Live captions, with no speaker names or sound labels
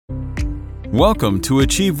Welcome to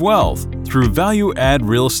Achieve Wealth through Value Add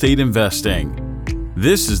Real Estate Investing.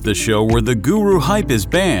 This is the show where the guru hype is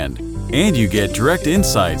banned and you get direct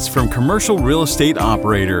insights from commercial real estate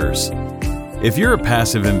operators. If you're a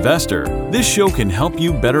passive investor, this show can help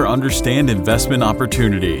you better understand investment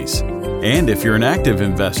opportunities. And if you're an active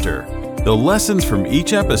investor, the lessons from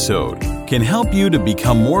each episode can help you to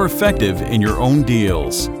become more effective in your own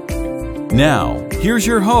deals. Now, here's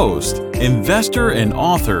your host, investor and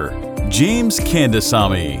author, James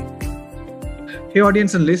Kandasamy. Hey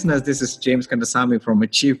audience and listeners, this is James Kandasamy from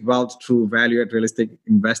Achieve Wealth through Value Add Real Estate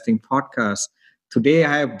Investing podcast. Today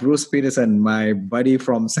I have Bruce Peterson, my buddy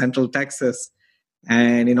from Central Texas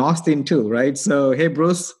and in Austin too, right? So hey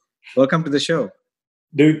Bruce, welcome to the show.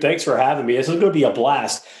 Dude, thanks for having me. This is going to be a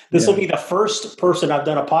blast. This will be the first person I've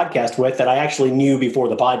done a podcast with that I actually knew before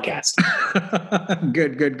the podcast.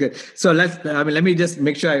 Good. So let me just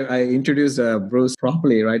make sure I introduce Bruce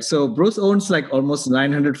properly, right? So Bruce owns like almost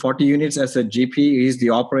 940 units as a GP. He's the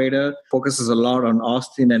operator, focuses a lot on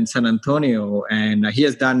Austin and San Antonio. And he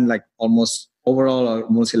has done like almost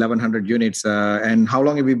 1,100 units. And how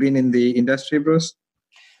long have you been in the industry, Bruce?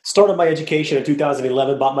 Started my education in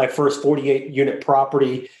 2011, bought my first 48-unit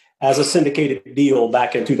property as a syndicated deal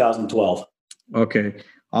back in 2012. Okay,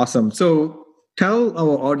 awesome. So tell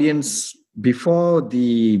our audience before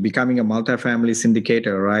the becoming a multifamily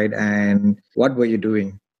syndicator, right? And what were you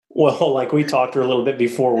doing? Well, like we talked a little bit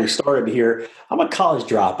before we started here, I'm a college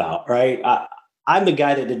dropout, right? I'm the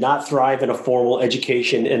guy that did not thrive in a formal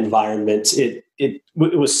education environment. It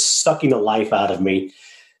was sucking the life out of me.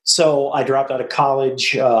 So I dropped out of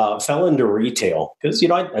college, fell into retail because,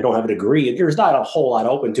 I don't have a degree. There's not a whole lot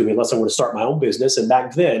open to me unless I want to start my own business. And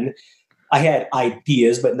back then I had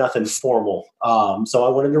ideas, but nothing formal. So I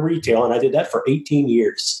went into retail and I did that for 18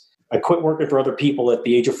 years. I quit working for other people at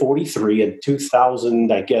the age of 43 in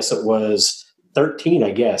 2000, I guess it was 2010,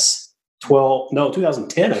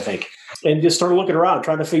 I think. And just started looking around,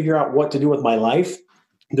 trying to figure out what to do with my life.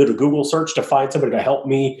 Did a Google search to find somebody to help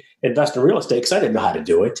me invest in real estate because I didn't know how to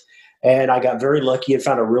do it. And I got very lucky and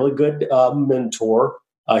found a really good mentor.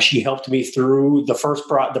 She helped me through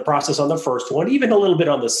the process on the first one, even a little bit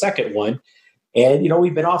on the second one. And,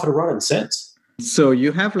 we've been off and running since. So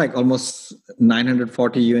you have like almost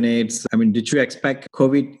 940 units. I mean, did you expect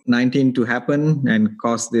COVID-19 to happen and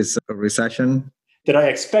cause this recession? Did I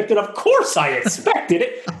expect it? Of course I expected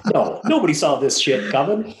it. No, nobody saw this shit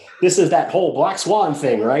coming. This is that whole black swan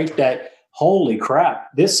thing, right? That, holy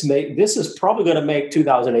crap, this is probably going to make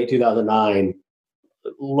 2008, 2009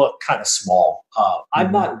 look kind of small.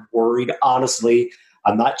 I'm not worried, honestly.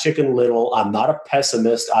 I'm not Chicken Little. I'm not a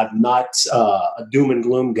pessimist. I'm not a doom and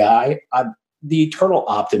gloom guy. I'm the eternal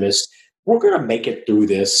optimist. We're going to make it through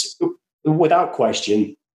this without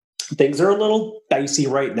question. Things are a little dicey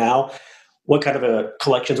right now. What kind of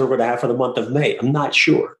collections we're going to have for the month of May, I'm not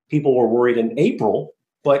sure. People were worried in April,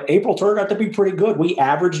 but April turned out to be pretty good. We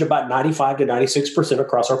averaged about 95 to 96%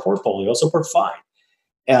 across our portfolio, so we're fine.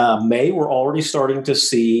 May, we're already starting to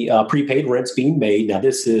see prepaid rents being made. Now,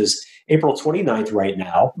 this is April 29th right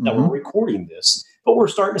now that we're recording this, but we're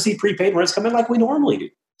starting to see prepaid rents come in like we normally do.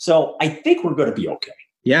 So I think we're going to be okay.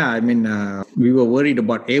 Yeah, I mean, we were worried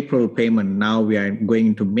about April payment. Now we are going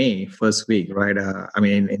into May first week, right?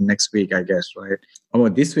 In next week, I guess, right?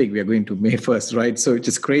 This week we are going to May 1st, right? So it's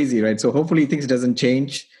just crazy, right? So hopefully things doesn't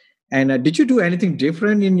change. And did you do anything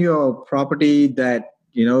different in your property that,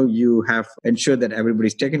 you have ensured that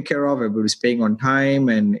everybody's taken care of, everybody's paying on time?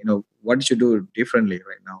 And, what did you do differently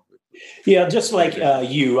right now? Yeah, just like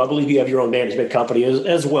you, I believe you have your own management company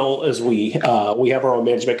as well as we. We have our own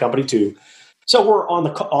management company too. So we're on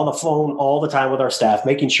the phone all the time with our staff,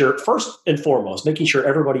 making sure, first and foremost, making sure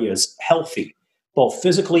everybody is healthy, both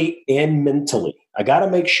physically and mentally. I got to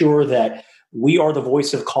make sure that we are the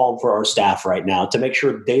voice of calm for our staff right now to make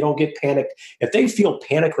sure they don't get panicked. If they feel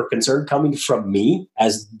panic or concern coming from me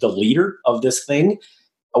as the leader of this thing,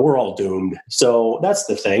 we're all doomed. So that's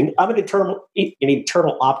the thing. I'm an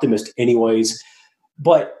eternal optimist anyways,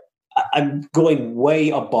 but I'm going way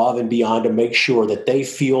above and beyond to make sure that they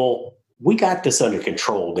feel we got this under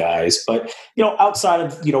control, guys. But, outside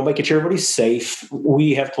of, making sure everybody's safe,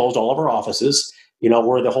 we have closed all of our offices.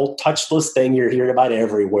 We're the whole touchless thing you're hearing about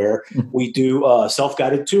everywhere. We do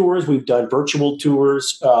self-guided tours. We've done virtual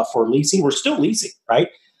tours for leasing. We're still leasing, right?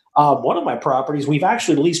 One of my properties, we've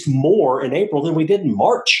actually leased more in April than we did in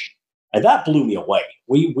March. And that blew me away.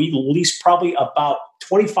 We leased probably about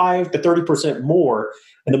 25 to 30% more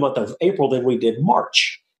in the month of April than we did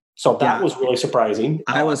March. So that was really surprising.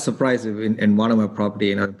 I was surprised in one of my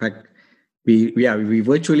property. In fact, we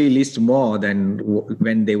virtually leased more than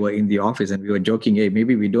when they were in the office, and we were joking, hey,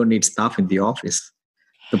 maybe we don't need staff in the office.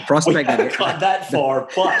 The prospect we haven't gone that far,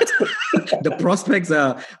 but the prospects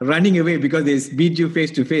are running away because they meet you face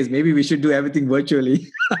to face. Maybe we should do everything virtually.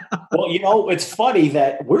 Well, it's funny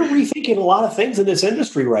that we're rethinking a lot of things in this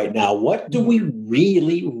industry right now. What do we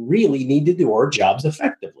really, really need to do our jobs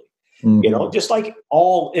effectively? Mm-hmm. Just like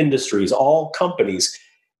all industries, all companies,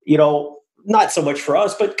 not so much for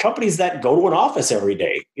us, but companies that go to an office every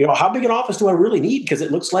day. How big an office do I really need? Because it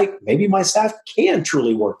looks like maybe my staff can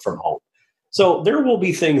truly work from home. So there will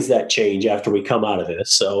be things that change after we come out of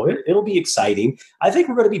this. So it'll be exciting. I think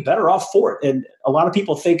we're going to be better off for it. And a lot of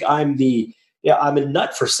people think I'm a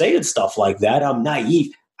nut for saying stuff like that. I'm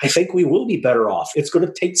naive. I think we will be better off. It's going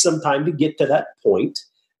to take some time to get to that point.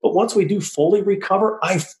 But once we do fully recover,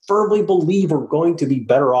 I firmly believe we're going to be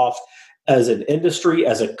better off as an industry,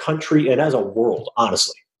 as a country, and as a world,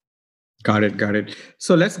 honestly. Got it.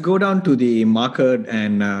 So let's go down to the market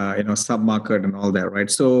and sub-market and all that,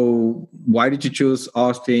 right? So why did you choose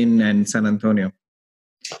Austin and San Antonio?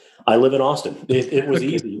 I live in Austin. It was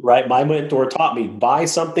easy, right? My mentor taught me, buy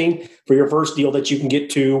something for your first deal that you can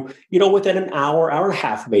get to, within an hour and a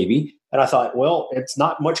half maybe. And I thought, well, it's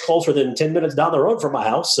not much closer than 10 minutes down the road from my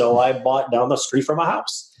house. So I bought down the street from my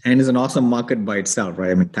house. And it's an awesome market by itself,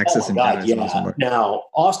 right? I mean, Texas and Canada is awesome. Now,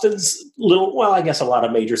 Austin's I guess a lot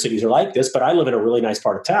of major cities are like this, but I live in a really nice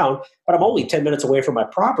part of town, but I'm only 10 minutes away from my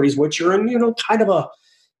properties, which are in, kind of a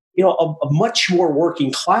much more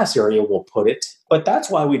working class area, we'll put it. But that's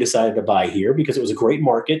why we decided to buy here, because it was a great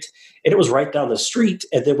market and it was right down the street.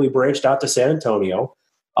 And then we branched out to San Antonio.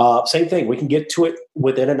 Same thing. We can get to it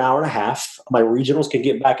within an hour and a half. My regionals can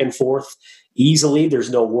get back and forth easily. There's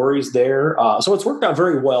no worries there. So it's worked out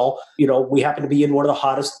very well. We happen to be in one of the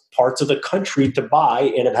hottest parts of the country to buy,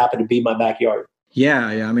 and it happened to be my backyard. Yeah.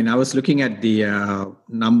 I mean, I was looking at the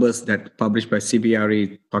numbers that published by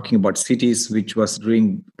CBRE talking about cities which was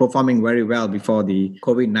performing very well before the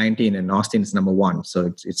COVID-19, and Austin is number one.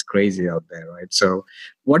 So it's crazy out there, right? So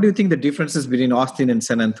what do you think the differences between Austin and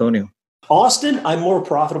San Antonio? Austin, I'm more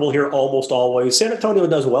profitable here almost always. San Antonio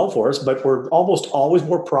does well for us, but we're almost always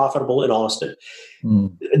more profitable in Austin.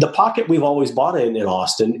 The pocket we've always bought in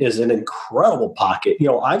Austin is an incredible pocket.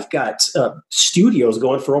 I've got studios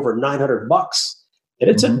going for over $900, and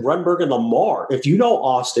it's in Runberg and Lamar. If you know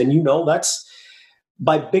Austin, that's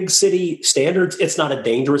by big city standards, it's not a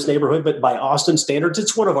dangerous neighborhood, but by Austin standards,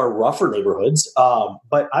 it's one of our rougher neighborhoods.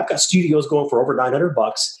 But I've got studios going for over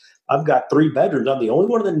 $900. I've got 3 bedrooms. I'm the only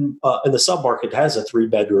one in the submarket that has a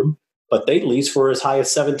 3-bedroom, but they lease for as high as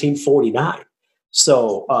 $1,749.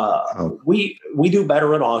 So we do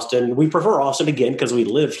better in Austin. We prefer Austin again because we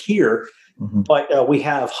live here, but we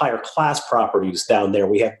have higher class properties down there.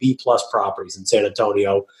 We have B+ properties in San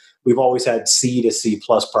Antonio. We've always had C to C+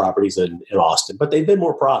 properties in Austin, but they've been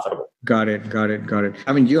more profitable. Got it.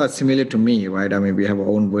 I mean, you are similar to me, right? I mean, we have our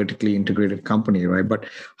own vertically integrated company, right? But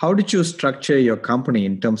how did you structure your company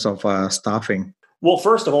in terms of staffing? Well,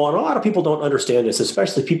 first of all, and a lot of people don't understand this,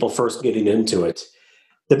 especially people first getting into it.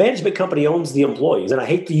 The management company owns the employees. And I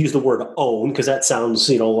hate to use the word own because that sounds,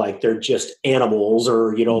 like they're just animals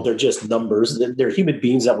or, they're just numbers. They're human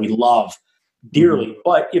beings that we love dearly,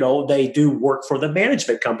 but they do work for the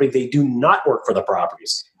management company. They do not work for the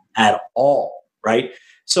properties at all, right?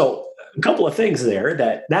 So a couple of things there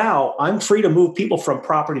that now I'm free to move people from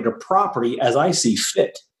property to property as I see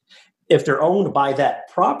fit. If they're owned by that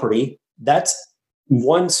property, that's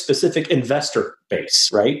one specific investor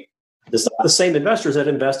base, right? It's not the same investors that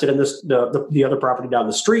invested in the other property down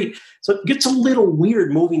the street. So it gets a little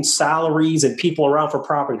weird moving salaries and people around from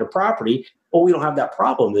property to property. Well, we don't have that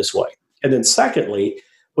problem this way. And then secondly,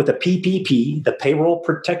 with the PPP, the payroll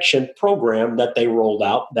protection program that they rolled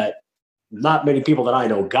out that not many people that I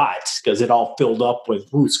know got because it all filled up with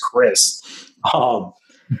who's Chris.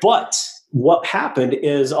 But what happened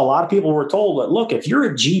is a lot of people were told that, look, if you're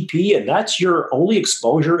a GP and that's your only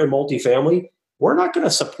exposure in multifamily, we're not going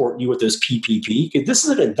to support you with this PPP because this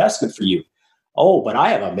is an investment for you. Oh, but I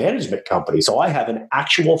have a management company, so I have an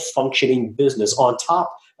actual functioning business on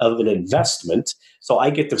top of an investment. So I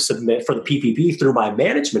get to submit for the PPP through my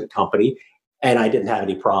management company, and I didn't have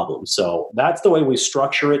any problems. So that's the way we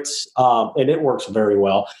structure it, and it works very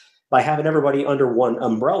well. By having everybody under one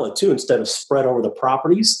umbrella, too, instead of spread over the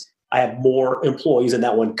properties, I have more employees in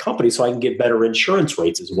that one company, so I can get better insurance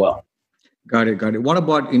rates as well. Got it. What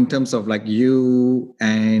about in terms of like you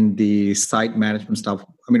and the site management stuff?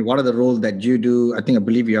 I mean, what are the roles that you do? I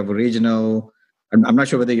believe you have a regional, I'm not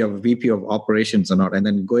sure whether you have a VP of operations or not. And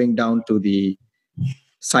then going down to the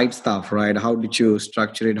site stuff, right? How did you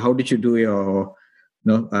structure it? How did you do your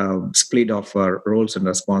split of roles and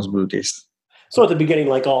responsibilities. So at the beginning,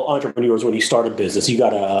 like all entrepreneurs, when you start a business, you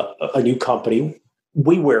got a new company.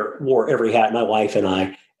 We wore every hat, my wife and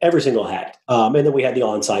I, every single hat. And then we had the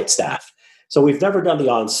on-site staff. So we've never done the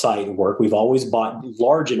on-site work. We've always bought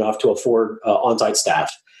large enough to afford on-site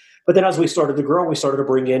staff. But then as we started to grow, we started to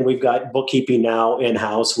bring in, we've got bookkeeping now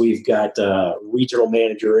in-house. We've got a regional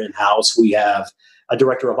manager in-house. We have a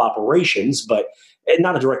director of operations, but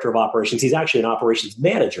not a director of operations. He's actually an operations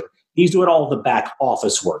manager. He's doing all of the back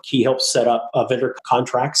office work. He helps set up vendor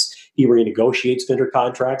contracts. He renegotiates vendor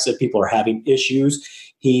contracts if people are having issues.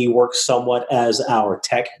 He works somewhat as our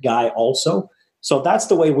tech guy also. So that's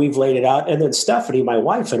the way we've laid it out. And then Stephanie, my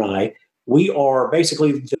wife, and I, we are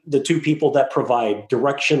basically the two people that provide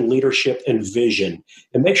direction, leadership, and vision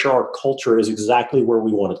and make sure our culture is exactly where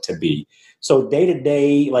we want it to be. So day to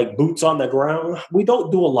day, like boots on the ground, we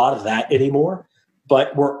don't do a lot of that anymore,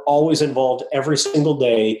 but we're always involved every single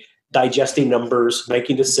day, digesting numbers,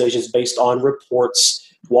 making decisions based on reports,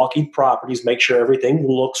 walking properties, make sure everything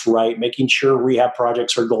looks right, making sure rehab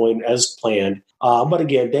projects are going as planned. But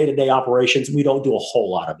again, day-to-day operations, we don't do a whole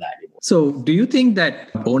lot of that anymore. So do you think that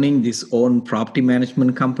owning this own property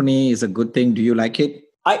management company is a good thing? Do you like it?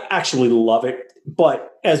 I actually love it.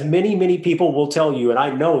 But as many people will tell you, and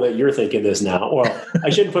I know that you're thinking this now, well, I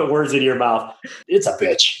shouldn't put words in your mouth. It's a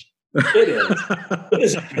bitch. It is. It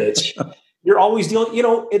is a bitch. You're always dealing,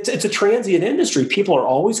 it's a transient industry. People are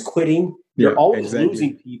always quitting. You're always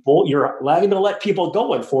losing people. You're having to let people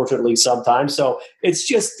go, unfortunately, sometimes. So it's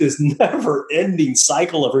just this never-ending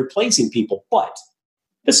cycle of replacing people. But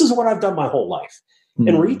this is what I've done my whole life.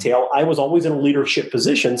 In retail, I was always in a leadership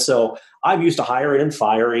position. So I'm used to hiring and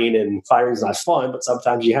firing is not fun, but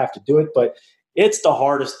sometimes you have to do it. But it's the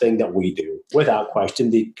hardest thing that we do, without question.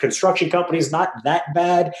 The construction company is not that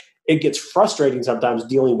bad. It gets frustrating sometimes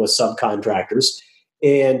dealing with subcontractors.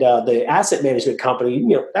 And the asset management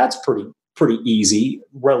company, that's pretty easy,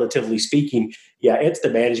 relatively speaking. Yeah, it's the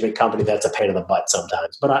management company that's a pain in the butt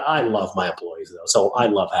sometimes. But I love my employees, though, so I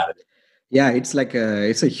love having it. Yeah,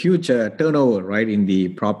 it's a huge turnover, right, in the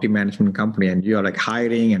property management company, and you're like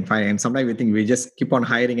hiring and firing. And sometimes we think we just keep on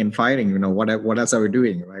hiring and firing. What else are we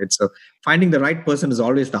doing, right? So finding the right person is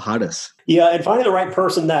always the hardest. Yeah, and finding the right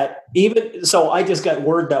person so I just got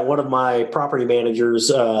word that one of my property managers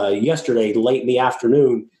yesterday, late in the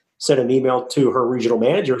afternoon, sent an email to her regional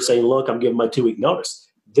manager saying, "Look, I'm giving my 2-week notice."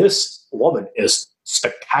 This woman is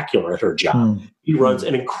spectacular at her job. She runs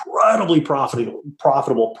an incredibly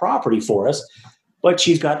profitable property for us, but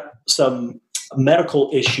she's got some medical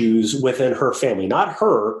issues within her family. Not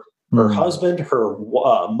her husband, her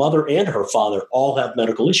mother, and her father all have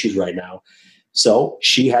medical issues right now. So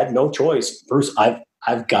she had no choice. Bruce,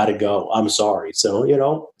 I've got to go. I'm sorry. So,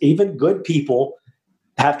 even good people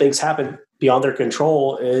have things happen beyond their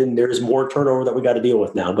control, and there's more turnover that we got to deal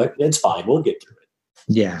with now, but it's fine. We'll get through it.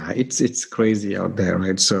 Yeah, it's crazy out there,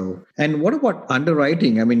 right? So, and what about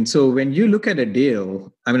underwriting? I mean, so when you look at a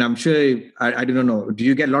deal, I mean, I'm sure, I don't know, do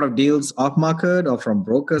you get a lot of deals off market or from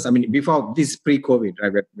brokers? I mean, before this pre-COVID,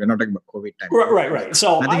 right? We're not talking about COVID time. Right.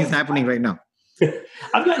 So nothing is happening right now.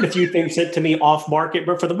 I've gotten a few things sent to me off market,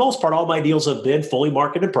 but for the most part, all my deals have been fully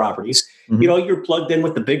marketed properties. You're plugged in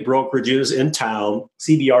with the big brokerages in town,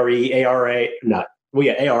 CBRE, ARA,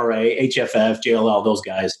 HFF, JLL, those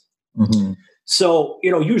guys. So,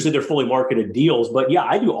 usually they're fully marketed deals, but yeah,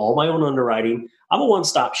 I do all my own underwriting. I'm a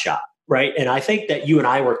one-stop shop, right? And I think that you and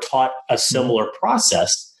I were taught a similar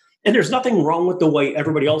process, and there's nothing wrong with the way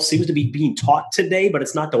everybody else seems to be being taught today, but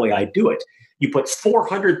it's not the way I do it. You put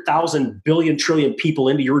 400,000 billion trillion people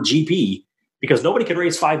into your GP because nobody can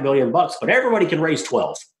raise $5 million, but everybody can raise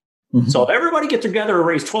 12. So if everybody gets together and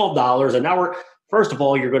raise $12, and now first of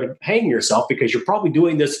all, you're going to hang yourself because you're probably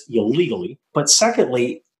doing this illegally. But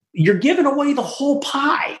secondly, you're giving away the whole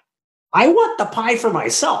pie. I want the pie for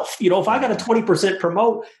myself. If I got a 20%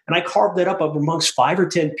 promote and I carved it up amongst 5 or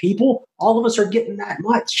 10 people, all of us are getting that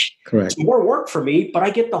much. Correct. It's more work for me, but I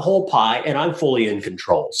get the whole pie and I'm fully in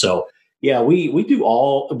control. So yeah, we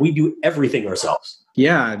do everything ourselves.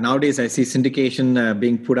 Yeah, nowadays I see syndication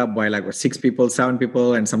being put up by 6 people, 7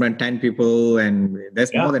 people, and sometimes 10 people, and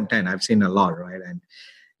there's more than 10. I've seen a lot, right? And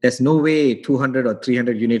there's no way 200 or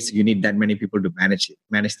 300 units, you need that many people to manage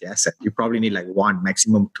the asset. You probably need 1,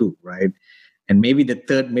 maximum 2, right? And maybe the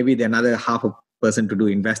third, maybe the another half a person to do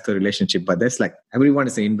investor relationship. But that's everyone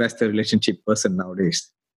is an investor relationship person nowadays.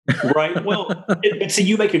 Right. Well, so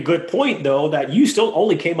you make a good point, though, that you still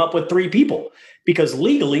only came up with 3 people because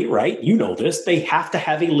legally, right, this, they have to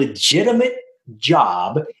have a legitimate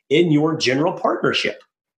job in your general partnership.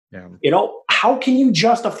 Yeah. How can you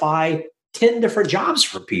justify 10 different jobs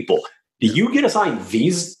for people? Do you get assigned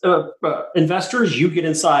these investors? You get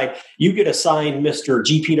assigned Mr.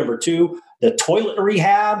 GP number 2, the toilet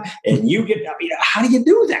rehab, and you get. I mean, how do you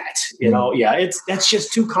do that? That's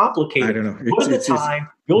just too complicated. I don't know. Put in the time,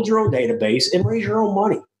 build your own database, and raise your own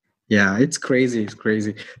money. Yeah, it's crazy. It's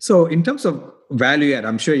crazy. So in terms of value add,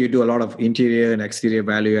 I'm sure you do a lot of interior and exterior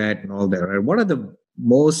value add and all that, right? What are the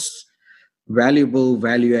most valuable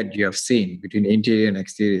value add you have seen between interior and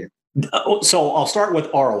exterior? So I'll start with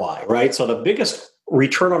ROI, right? So the biggest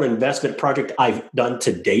return on investment project I've done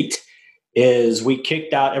to date is we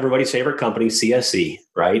kicked out everybody's favorite company, CSC,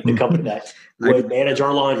 right? The company that would manage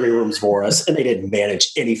our laundry rooms for us, and they didn't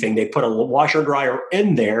manage anything. They put a washer and dryer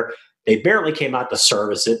in there. They barely came out to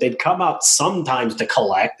service it. They'd come out sometimes to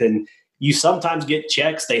collect, and you sometimes get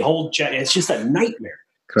checks. They hold checks. It's just a nightmare.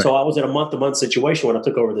 Correct. So I was in a month-to-month situation when I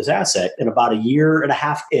took over this asset. And about a year and a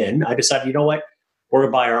half in, I decided, you know what? We're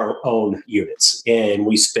going to buy our own units. And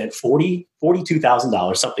we spent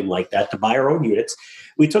 $42,000, something like that, to buy our own units.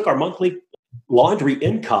 We took our monthly laundry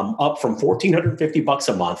income up from $1,450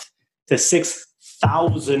 a month to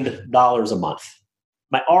 $6,000 a month.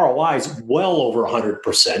 My ROI is well over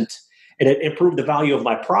 100%, and it improved the value of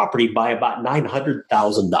my property by about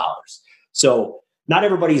 $900,000. So not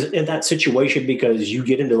everybody's in that situation, because you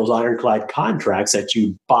get into those ironclad contracts that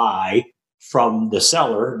you buy from the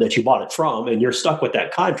seller that you bought it from, and you're stuck with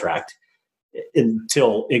that contract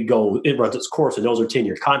until it runs its course. And those are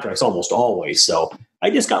 10-year contracts almost always. So I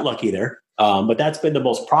just got lucky there. But that's been the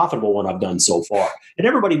most profitable one I've done so far. And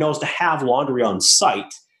everybody knows to have laundry on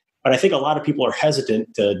site, but I think a lot of people are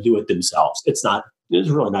hesitant to do it themselves. It's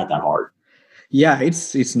really not that hard. Yeah,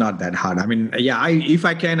 it's not that hard. I mean, if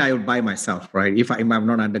I can, I would buy myself, right? If I'm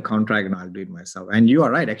not under contract, I'll do it myself. And you are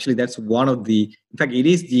right. Actually, that's one of in fact, it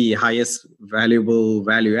is the highest valuable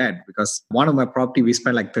value add, because one of my property, we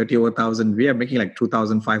spent like 30,000. We are making like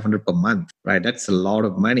 2,500 per month, right? That's a lot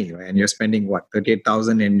of money, right? And you're spending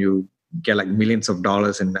 38,000, and you get like millions of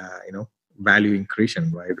dollars in, value increase,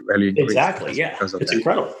 right? Value increase. Exactly. Yeah. It's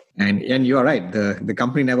incredible. And you are right. The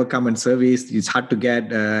company never come and service. It's hard to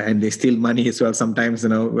get, and they steal money as well sometimes,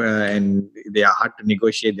 and they are hard to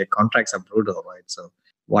negotiate. Their contracts are brutal, right? So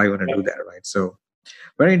why want to do that, right? So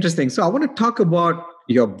very interesting. So I want to talk about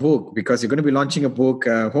your book, because you're going to be launching a book.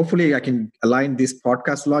 Hopefully I can align this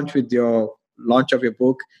podcast launch with your launch of your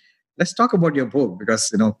book. Let's talk about your book,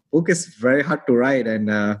 because, book is very hard to write, and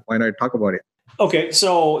why not talk about it? Okay,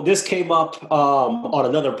 so this came up on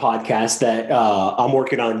another podcast that I'm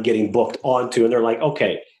working on getting booked onto, and they're like,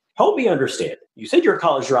 okay, help me understand. You said you're a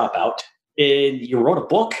college dropout and you wrote a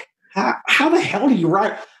book. How the hell do you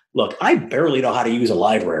write? Look, I barely know how to use a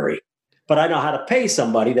library, but I know how to pay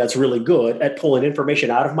somebody that's really good at pulling information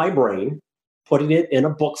out of my brain, putting it in a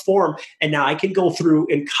book form, and now I can go through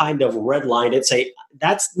and kind of redline it, say,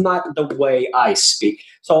 that's not the way I speak.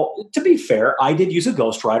 So to be fair, I did use a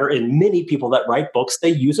ghostwriter, and many people that write books, they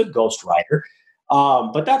use a ghostwriter.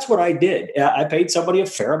 But that's what I did. I paid somebody a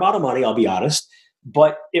fair amount of money, I'll be honest,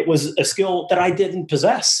 but it was a skill that I didn't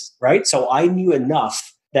possess, right? So I knew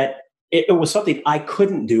enough that it was something I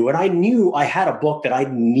couldn't do, and I knew I had a book that I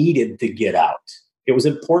needed to get out. It was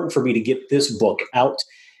important for me to get this book out.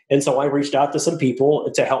 And so I reached out to some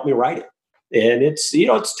people to help me write it. And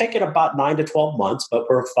it's taken about 9 to 12 months, but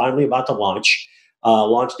we're finally about to launch.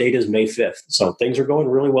 Launch date is May 5th. So things are going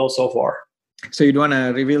really well so far. So you'd want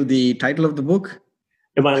to reveal the title of the book?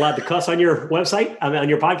 Am I allowed to cuss on your website? I mean, on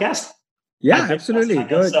your podcast? Yeah, absolutely.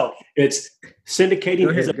 Go ahead. So it's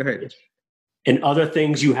Syndicating is a bitch, and other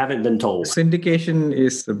things you haven't been told. Syndication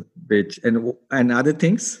is a bitch. And other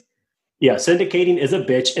things? Yeah, syndicating is a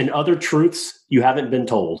bitch, and other truths you haven't been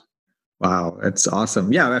told. Wow, that's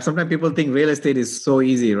awesome. Yeah, sometimes people think real estate is so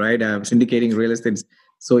easy, right? Syndicating real estate is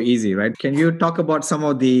so easy, right? Can you talk about some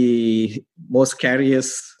of the most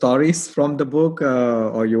scariest stories from the book,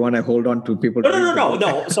 or you want to hold on to people?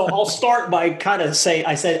 No. So I'll start by kind of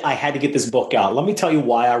I said I had to get this book out. Let me tell you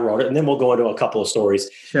why I wrote it, and then we'll go into a couple of stories.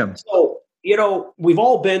 Sure. So, we've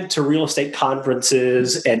all been to real estate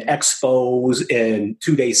conferences and expos and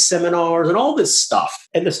 2-day seminars and all this stuff.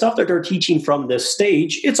 And the stuff that they're teaching from this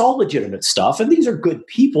stage, it's all legitimate stuff. And these are good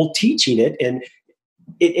people teaching it and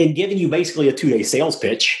giving you basically a 2-day sales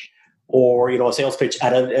pitch, or, a sales pitch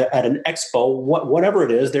at an expo, whatever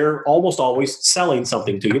it is. They're almost always selling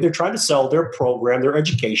something to you. They're trying to sell their program, their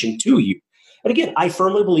education to you. And again, I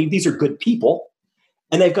firmly believe these are good people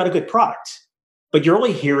and they've got a good product. But you're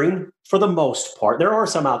only hearing, for the most part, there are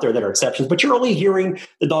some out there that are exceptions, but you're only hearing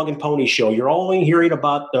the dog and pony show. You're only hearing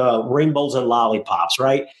about rainbows and lollipops,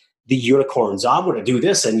 right? The unicorns. I'm going to do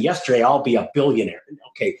this, and yesterday I'll be a billionaire.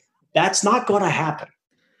 Okay, that's not going to happen.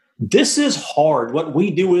 This is hard. What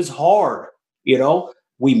we do is hard.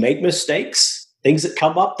 We make mistakes, things that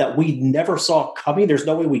come up that we never saw coming. There's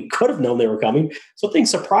no way we could have known they were coming. So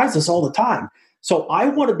things surprise us all the time. So I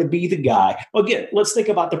wanted to be the guy. Again, let's think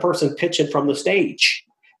about the person pitching from the stage.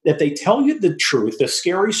 If they tell you the truth, the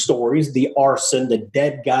scary stories, the arson, the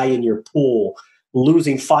dead guy in your pool,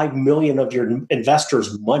 losing $5 million of your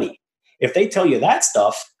investors' money, if they tell you that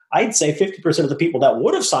stuff, I'd say 50% of the people that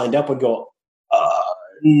would have signed up would go,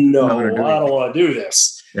 no, I don't want to do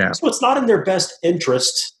this. Yeah. So it's not in their best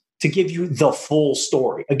interest to give you the full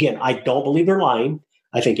story. Again, I don't believe they're lying.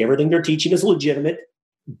 I think everything they're teaching is legitimate.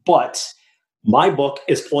 But my book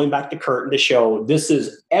is pulling back the curtain to show this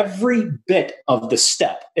is every bit of the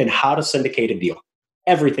step in how to syndicate a deal.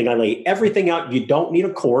 Everything. I lay everything out. You don't need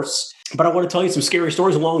a course. But I want to tell you some scary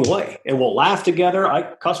stories along the way. And we'll laugh together. I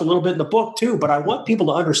cuss a little bit in the book too. But I want people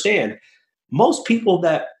to understand, most people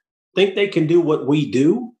that think they can do what we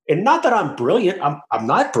do, and not that I'm brilliant. I'm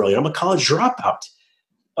not brilliant. I'm a college dropout.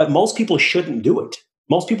 But most people shouldn't do it.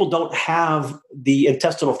 Most people don't have the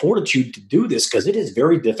intestinal fortitude to do this because it is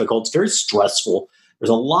very difficult. It's very stressful. There's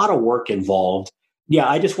a lot of work involved. Yeah,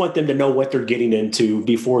 I just want them to know what they're getting into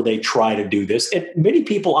before they try to do this. And many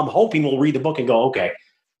people, I'm hoping, will read the book and go, okay,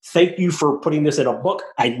 thank you for putting this in a book.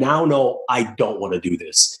 I now know I don't want to do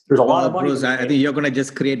this. There's a lot of money. Bruce, I think you're going to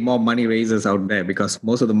just create more money raisers out there, because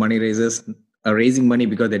most of the money raisers are raising money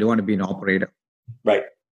because they don't want to be an operator. Right.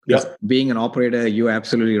 Yep. Being an operator, you're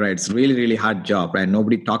absolutely right. It's really, really hard job, right?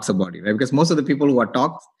 Nobody talks about it, right? Because most of the people who are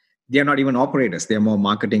talks, they're not even operators. They're more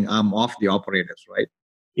marketing arm of the operators, right?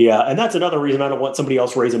 Yeah, and that's another reason I don't want somebody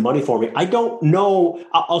else raising money for me. I don't know.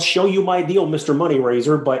 I'll show you my deal, Mr. Money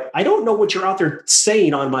Raiser, but I don't know what you're out there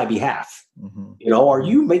saying on my behalf. Mm-hmm. Are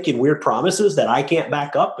you making weird promises that I can't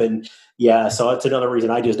back up? And yeah, so that's another reason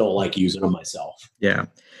I just don't like using them myself. Yeah.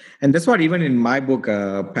 And that's what, even in my book,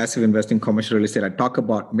 Passive Investing, Commercial Real Estate, I talk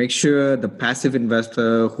about, make sure the passive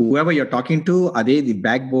investor, whoever you're talking to, are they the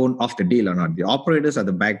backbone of the deal or not? The operators are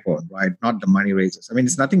the backbone, right? Not the money raisers. I mean,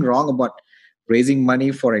 there's nothing wrong about raising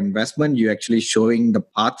money for investment. You're actually showing the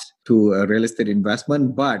path to a real estate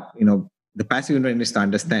investment. But, the passive investor needs to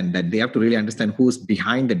understand that they have to really understand who's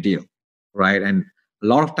behind the deal, right? And a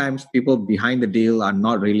lot of times people behind the deal are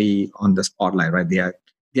not really on the spotlight, right? They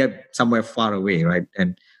are somewhere far away, right?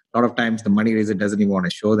 And a lot of times the money raiser doesn't even want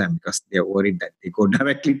to show them because they're worried that they go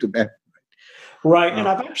directly to them. Right. And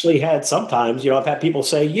I've actually had sometimes, I've had people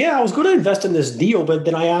say, yeah, I was going to invest in this deal, but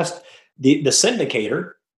then I asked the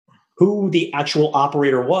syndicator who the actual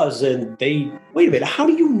operator was, and they, wait a minute, how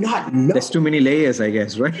do you not know? There's too many layers, I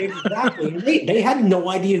guess, right? Exactly. They had no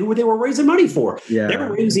idea who they were raising money for. Yeah. They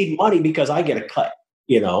were raising money because I get a cut,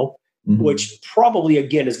 mm-hmm. which probably,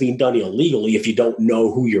 again, is being done illegally if you don't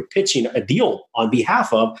know who you're pitching a deal on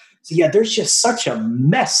behalf of. So, yeah, there's just such a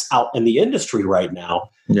mess out in the industry right now.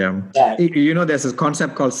 Yeah. There's a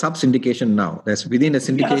concept called sub-syndication now. There's within a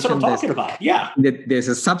syndication. Yeah, that's what I'm talking about. Yeah. There's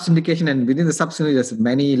a sub-syndication, and within the sub-syndication, there's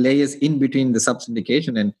many layers in between the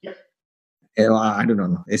sub-syndication. And I don't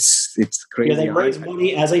know. It's crazy. Yeah, they raise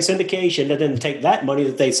money as a syndication and then take that money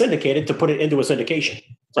that they syndicated to put it into a syndication.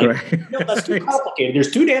 It's like, that's too complicated. There's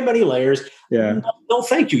too damn many layers. Yeah. No,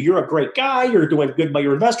 thank you. You're a great guy. You're doing good by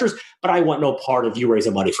your investors, but I want no part of you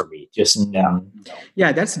raising money for me.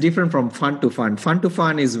 Yeah, that's different from fund to fund. Fund to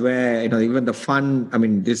fund is where, even the fund, I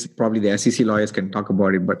mean, this probably the SEC lawyers can talk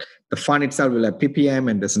about it, but the fund itself will have PPM,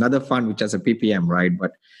 and there's another fund which has a PPM, right?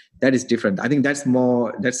 But that is different. I think that's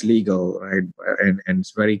legal, right? And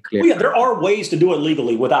it's very clear. Well, yeah, there are ways to do it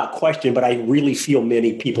legally without question, but I really feel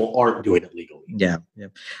many people aren't doing it legally. Yeah.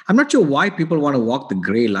 I'm not sure why people want to walk the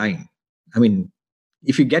gray line. I mean,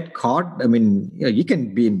 if you get caught, you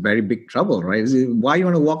can be in very big trouble, right? Why you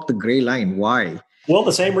want to walk the gray line? Why? Well,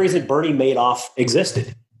 the same reason Bernie Madoff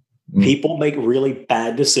existed. People make really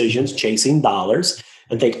bad decisions chasing dollars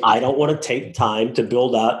and think, I don't want to take time to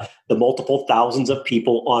build out the multiple thousands of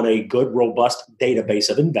people on a good, robust database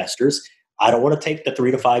of investors. I don't want to take the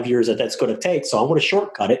 3 to 5 years that's going to take. So I want to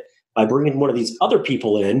shortcut it by bringing one of these other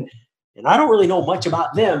people in. And I don't really know much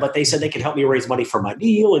about them, but they said they can help me raise money for my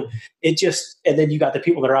deal. And and then you got the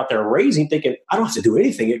people that are out there raising thinking, I don't have to do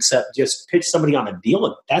anything except just pitch somebody on a deal.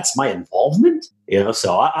 And that's my involvement.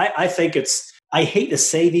 So I think I hate to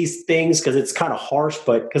say these things because it's kind of harsh,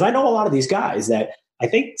 but because I know a lot of these guys that I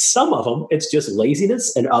think some of them, it's just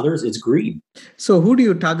laziness, and others, it's greed. So who do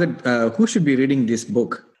you target? Who should be reading this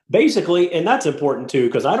book? Basically, and that's important too,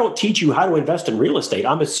 because I don't teach you how to invest in real estate.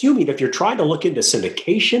 I'm assuming if you're trying to look into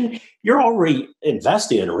syndication, you're already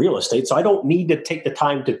investing in real estate. So I don't need to take the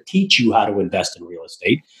time to teach you how to invest in real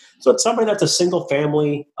estate. So it's somebody that's a single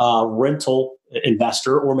family rental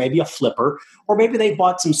investor, or maybe a flipper, or maybe they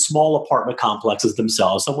bought some small apartment complexes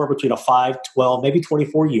themselves, somewhere between a 5, 12, maybe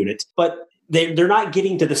 24 units. But they're not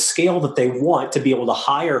getting to the scale that they want to be able to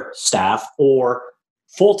hire staff or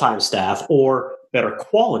full-time staff or better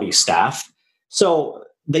quality staff. So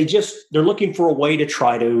they're looking for a way to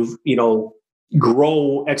try to,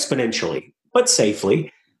 grow exponentially, but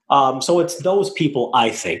safely. So it's those people, I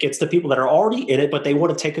think. It's the people that are already in it, but they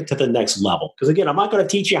want to take it to the next level. Because again, I'm not going to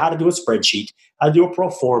teach you how to do a spreadsheet, how to do a pro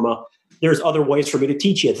forma. There's other ways for me to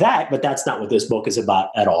teach you that, but that's not what this book is about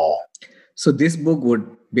at all. So this book would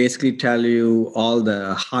basically tell you all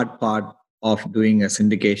the hard part of doing a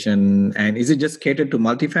syndication. And is it just catered to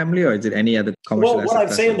multifamily, or is it any other commercial? Well, what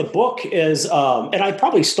I'd say in the book is, and I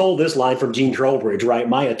probably stole this line from Gene Trowbridge, right?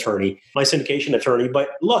 My attorney, my syndication attorney. But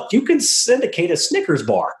look, you can syndicate a Snickers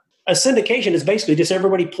bar. A syndication is basically just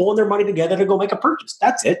everybody pulling their money together to go make a purchase.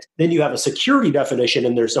 That's it. Then you have a security definition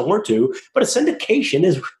in there somewhere too. But a syndication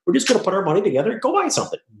is we're just going to put our money together and go buy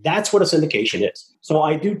something. That's what a syndication is. So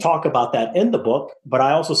I do talk about that in the book, but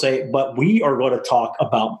I also say, but we are going to talk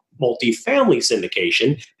about multifamily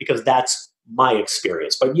syndication because that's my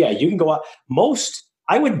experience. But yeah, you can go out.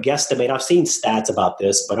 I would guesstimate, I've seen stats about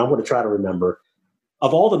this, but I'm going to try to remember,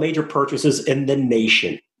 of all the major purchases in the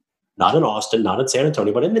nation, not in Austin, not in San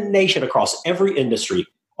Antonio, but in the nation across every industry,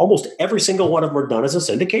 almost every single one of them are done as a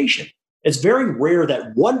syndication. It's very rare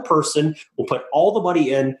that one person will put all the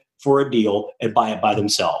money in for a deal and buy it by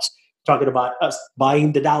themselves. Talking about us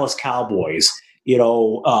buying the Dallas Cowboys,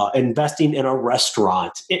 investing in a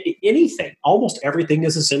restaurant, anything, almost everything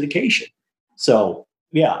is a syndication. So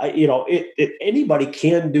yeah, anybody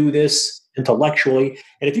can do this intellectually.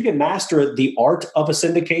 And if you can master the art of a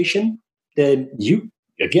syndication, then you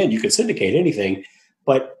can syndicate anything,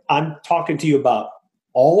 but I'm talking to you about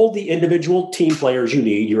all the individual team players you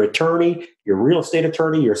need, your attorney, your real estate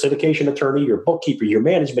attorney, your syndication attorney, your bookkeeper, your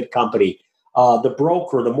management company, the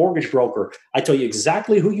broker, the mortgage broker. I tell you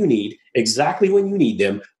exactly who you need, exactly when you need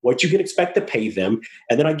them, what you can expect to pay them.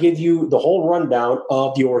 And then I give you the whole rundown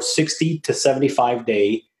of your 60 to 75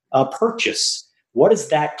 day purchase. What does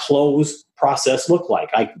that close process look like?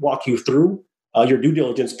 I walk you through your due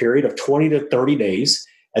diligence period of 20 to 30 days.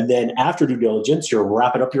 And then after due diligence, you're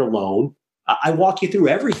wrapping up your loan. I walk you through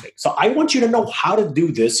everything. So I want you to know how to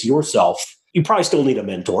do this yourself. You probably still need a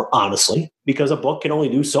mentor, honestly, because a book can only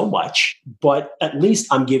do so much. But at least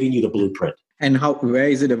I'm giving you the blueprint. And where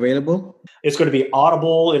is it available? It's going to be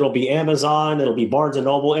Audible. It'll be Amazon. It'll be Barnes &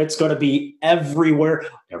 Noble. It's going to be everywhere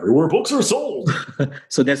books are sold.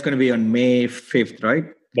 So that's going to be on May 5th, right?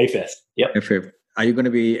 May 5th. Yep. May 5th. Are you going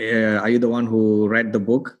to be, are you the one who read the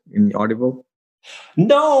book in Audible?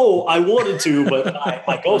 No, I wanted to, but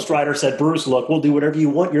my ghostwriter said, Bruce, look, we'll do whatever you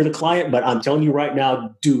want. You're the client, but I'm telling you right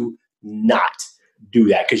now, do not do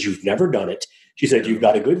that because you've never done it. She said, you've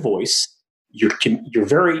got a good voice. You're a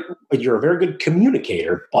very good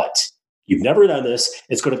communicator, but you've never done this.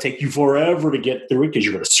 It's going to take you forever to get through it because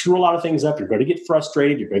you're going to screw a lot of things up. You're going to get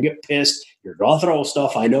frustrated. You're going to get pissed. You're going to throw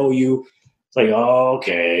stuff. I know you. It's like,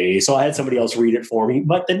 okay. So I had somebody else read it for me.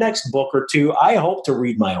 But the next book or two, I hope to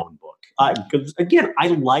read my own book. Because again,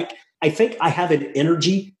 I think I have an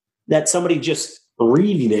energy that somebody just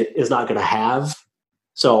reading it is not going to have.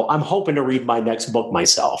 So I'm hoping to read my next book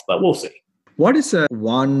myself, but we'll see. What is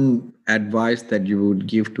one advice that you would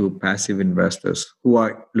give to passive investors who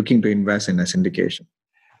are looking to invest in a syndication?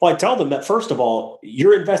 Well, I tell them that, first of all,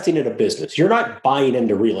 you're investing in a business. You're not buying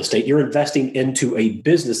into real estate. You're investing into a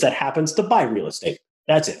business that happens to buy real estate.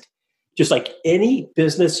 That's it. Just like any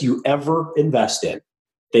business you ever invest in,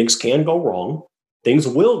 things can go wrong. Things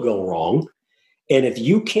will go wrong. And if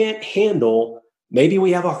you can't handle, maybe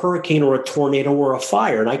we have a hurricane or a tornado or a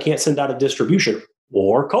fire, and I can't send out a distribution,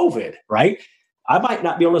 or COVID, right? I might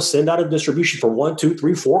not be able to send out a distribution for 1, 2,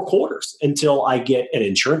 3, 4 quarters until I get an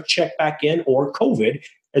insurance check back in, or COVID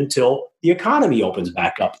until the economy opens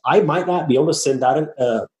back up. I might not be able to send out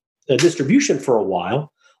a distribution for a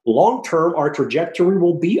while. Long term, our trajectory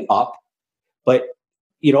will be up, but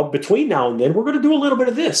between now and then, we're going to do a little bit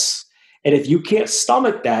of this. And if you can't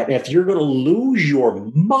stomach that, if you're going to lose your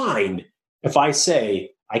mind, if I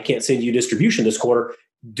say, I can't send you distribution this quarter,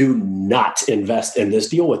 do not invest in this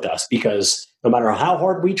deal with us, because no matter how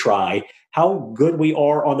hard we try, how good we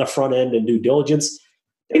are on the front end and due diligence,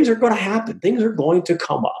 things are going to happen. Things are going to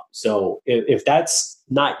come up. So if that's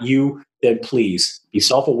not you, then please be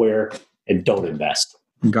self-aware and don't invest.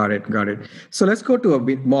 Got it. So let's go to a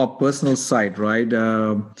bit more personal side, right?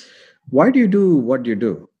 Why do you do what you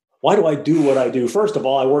do? why do I do what I do? First of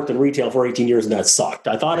all, I worked in retail for 18 years and that sucked.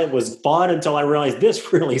 I thought it was fun until I realized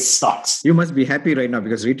this really sucks. You must be happy right now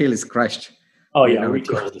because retail is crushed. Oh, yeah,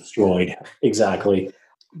 retail is destroyed. Exactly.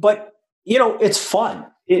 But, it's fun.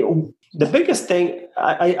 The biggest thing,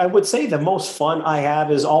 I would say the most fun I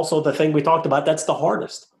have is also the thing we talked about. That's the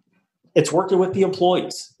hardest. It's working with the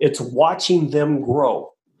employees. It's watching them grow.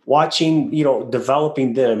 Watching,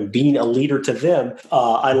 developing them, being a leader to them.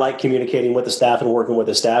 I like communicating with the staff and working with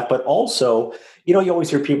the staff, but also, you always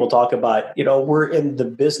hear people talk about, we're in the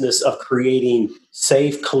business of creating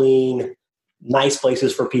safe, clean, nice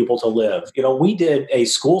places for people to live. We did a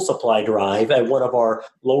school supply drive at one of our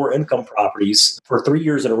lower income properties for 3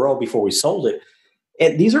 years in a row before we sold it.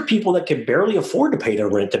 And these are people that can barely afford to pay their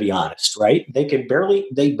rent, to be honest, right? They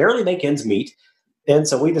barely make ends meet. And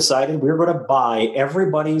so we decided we were going to buy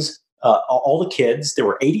everybody's, all the kids. There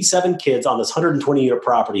were 87 kids on this 120-year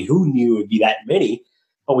property. Who knew it would be that many?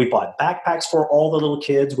 But we bought backpacks for all the little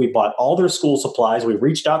kids. We bought all their school supplies. We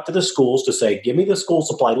reached out to the schools to say, give me the school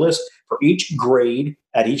supply list for each grade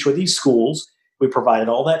at each of these schools. We provided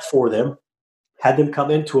all that for them, had them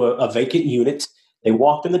come into a vacant unit. They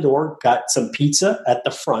walked in the door, got some pizza at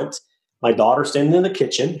the front. My daughter standing in the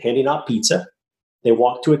kitchen, handing out pizza. They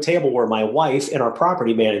walked to a table where my wife and our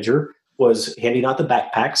property manager was handing out the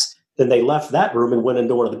backpacks. Then they left that room and went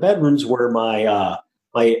into one of the bedrooms where my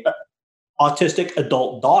autistic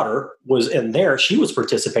adult daughter was in there. She was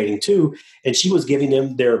participating too, and she was giving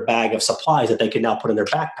them their bag of supplies that they could now put in their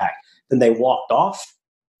backpack. Then they walked off,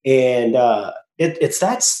 and it's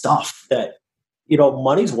that stuff that,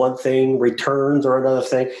 money's one thing, returns are another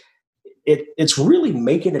thing. It's really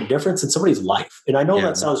making a difference in somebody's life. And I know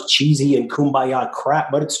that sounds cheesy and kumbaya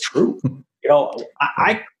crap, but it's true.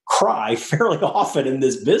 I cry fairly often in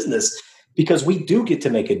this business because we do get to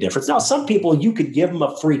make a difference. Now, some people, you could give them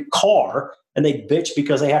a free car and they bitch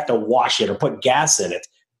because they have to wash it or put gas in it.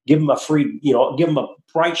 Give them a free, give them a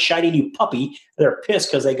bright, shiny new puppy. They're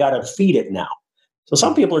pissed because they got to feed it now. So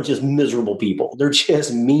some people are just miserable people. They're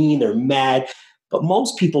just mean. They're mad. But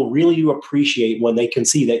most people really do appreciate when they can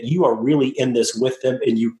see that you are really in this with them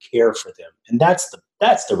and you care for them. And that's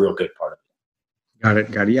the real good part of it. Got it.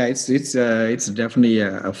 Yeah, it's definitely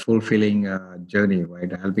a fulfilling journey,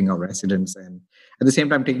 right? Helping our residents and at the same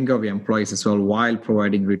time taking care of your employees as well while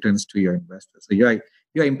providing returns to your investors. So you're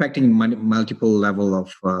impacting multiple level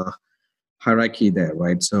of hierarchy there,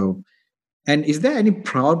 right? So, and is there any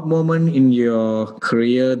proud moment in your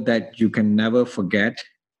career that you can never forget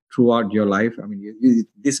throughout your life? I mean,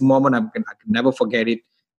 this moment, I can never forget it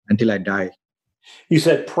until I die. You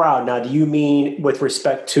said proud. Now, do you mean with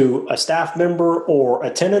respect to a staff member or a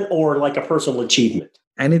tenant or like a personal achievement?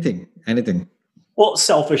 Anything. Well,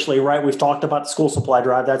 selfishly, right? We've talked about the school supply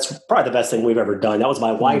drive. That's probably the best thing we've ever done. That was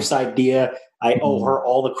my wife's idea. I owe her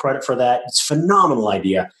all the credit for that. It's a phenomenal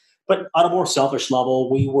idea. But on a more selfish level,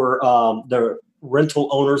 we were the rental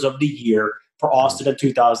owners of the year for Austin in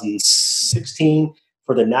 2016,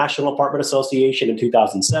 for the National Apartment Association in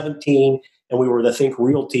 2017, and we were the Think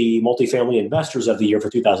Realty Multifamily Investors of the Year for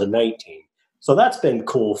 2019. So that's been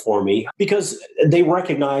cool for me because they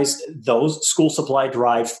recognized those school supply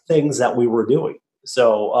drive things that we were doing.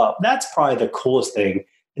 So that's probably the coolest thing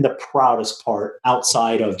and the proudest part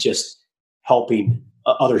outside of just helping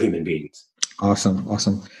other human beings. Awesome.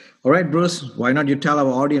 All right, Bruce, why not you tell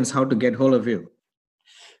our audience how to get hold of you?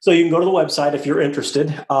 So you can go to the website if you're interested,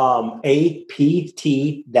 apt-guy.com.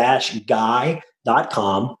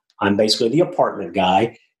 I'm basically the apartment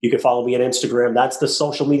guy. You can follow me on Instagram. That's the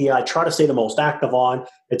social media I try to stay the most active on.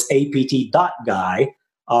 It's apt.guy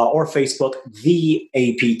or Facebook, the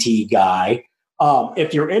APT guy.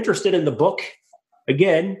 If you're interested in the book,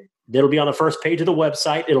 again, it'll be on the first page of the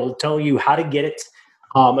website. It'll tell you how to get it.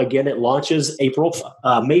 Again, it launches May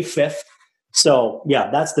 5th. So,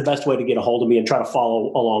 yeah, that's the best way to get a hold of me and try to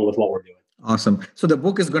follow along with what we're doing. Awesome. So the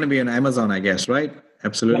book is going to be on Amazon, I guess, right?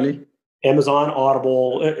 Absolutely. Yep. Amazon,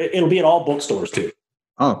 Audible. It'll be at all bookstores, too.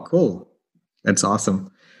 Oh, cool. That's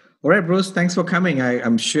awesome. All right, Bruce, thanks for coming.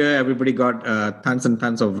 I'm sure everybody got tons and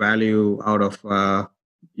tons of value out of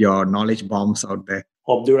your knowledge bombs out there.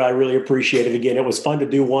 Well, dude, I really appreciate it. Again, it was fun to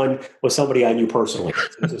do one with somebody I knew personally.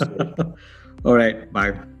 All right,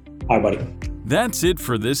 bye. All right, buddy. That's it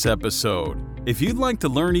for this episode. If you'd like to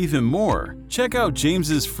learn even more, check out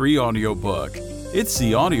James's free audiobook. It's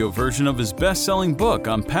the audio version of his best-selling book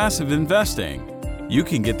on passive investing. You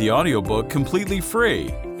can get the audiobook completely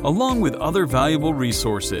free, along with other valuable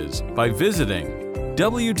resources by visiting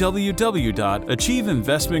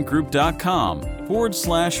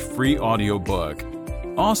www.achieveinvestmentgroup.com/free audiobook.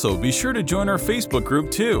 Also, be sure to join our Facebook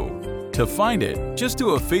group too. To find it, just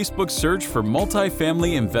do a Facebook search for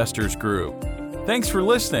Multifamily Investors Group. Thanks for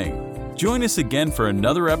listening. Join us again for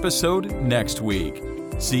another episode next week.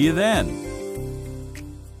 See you then.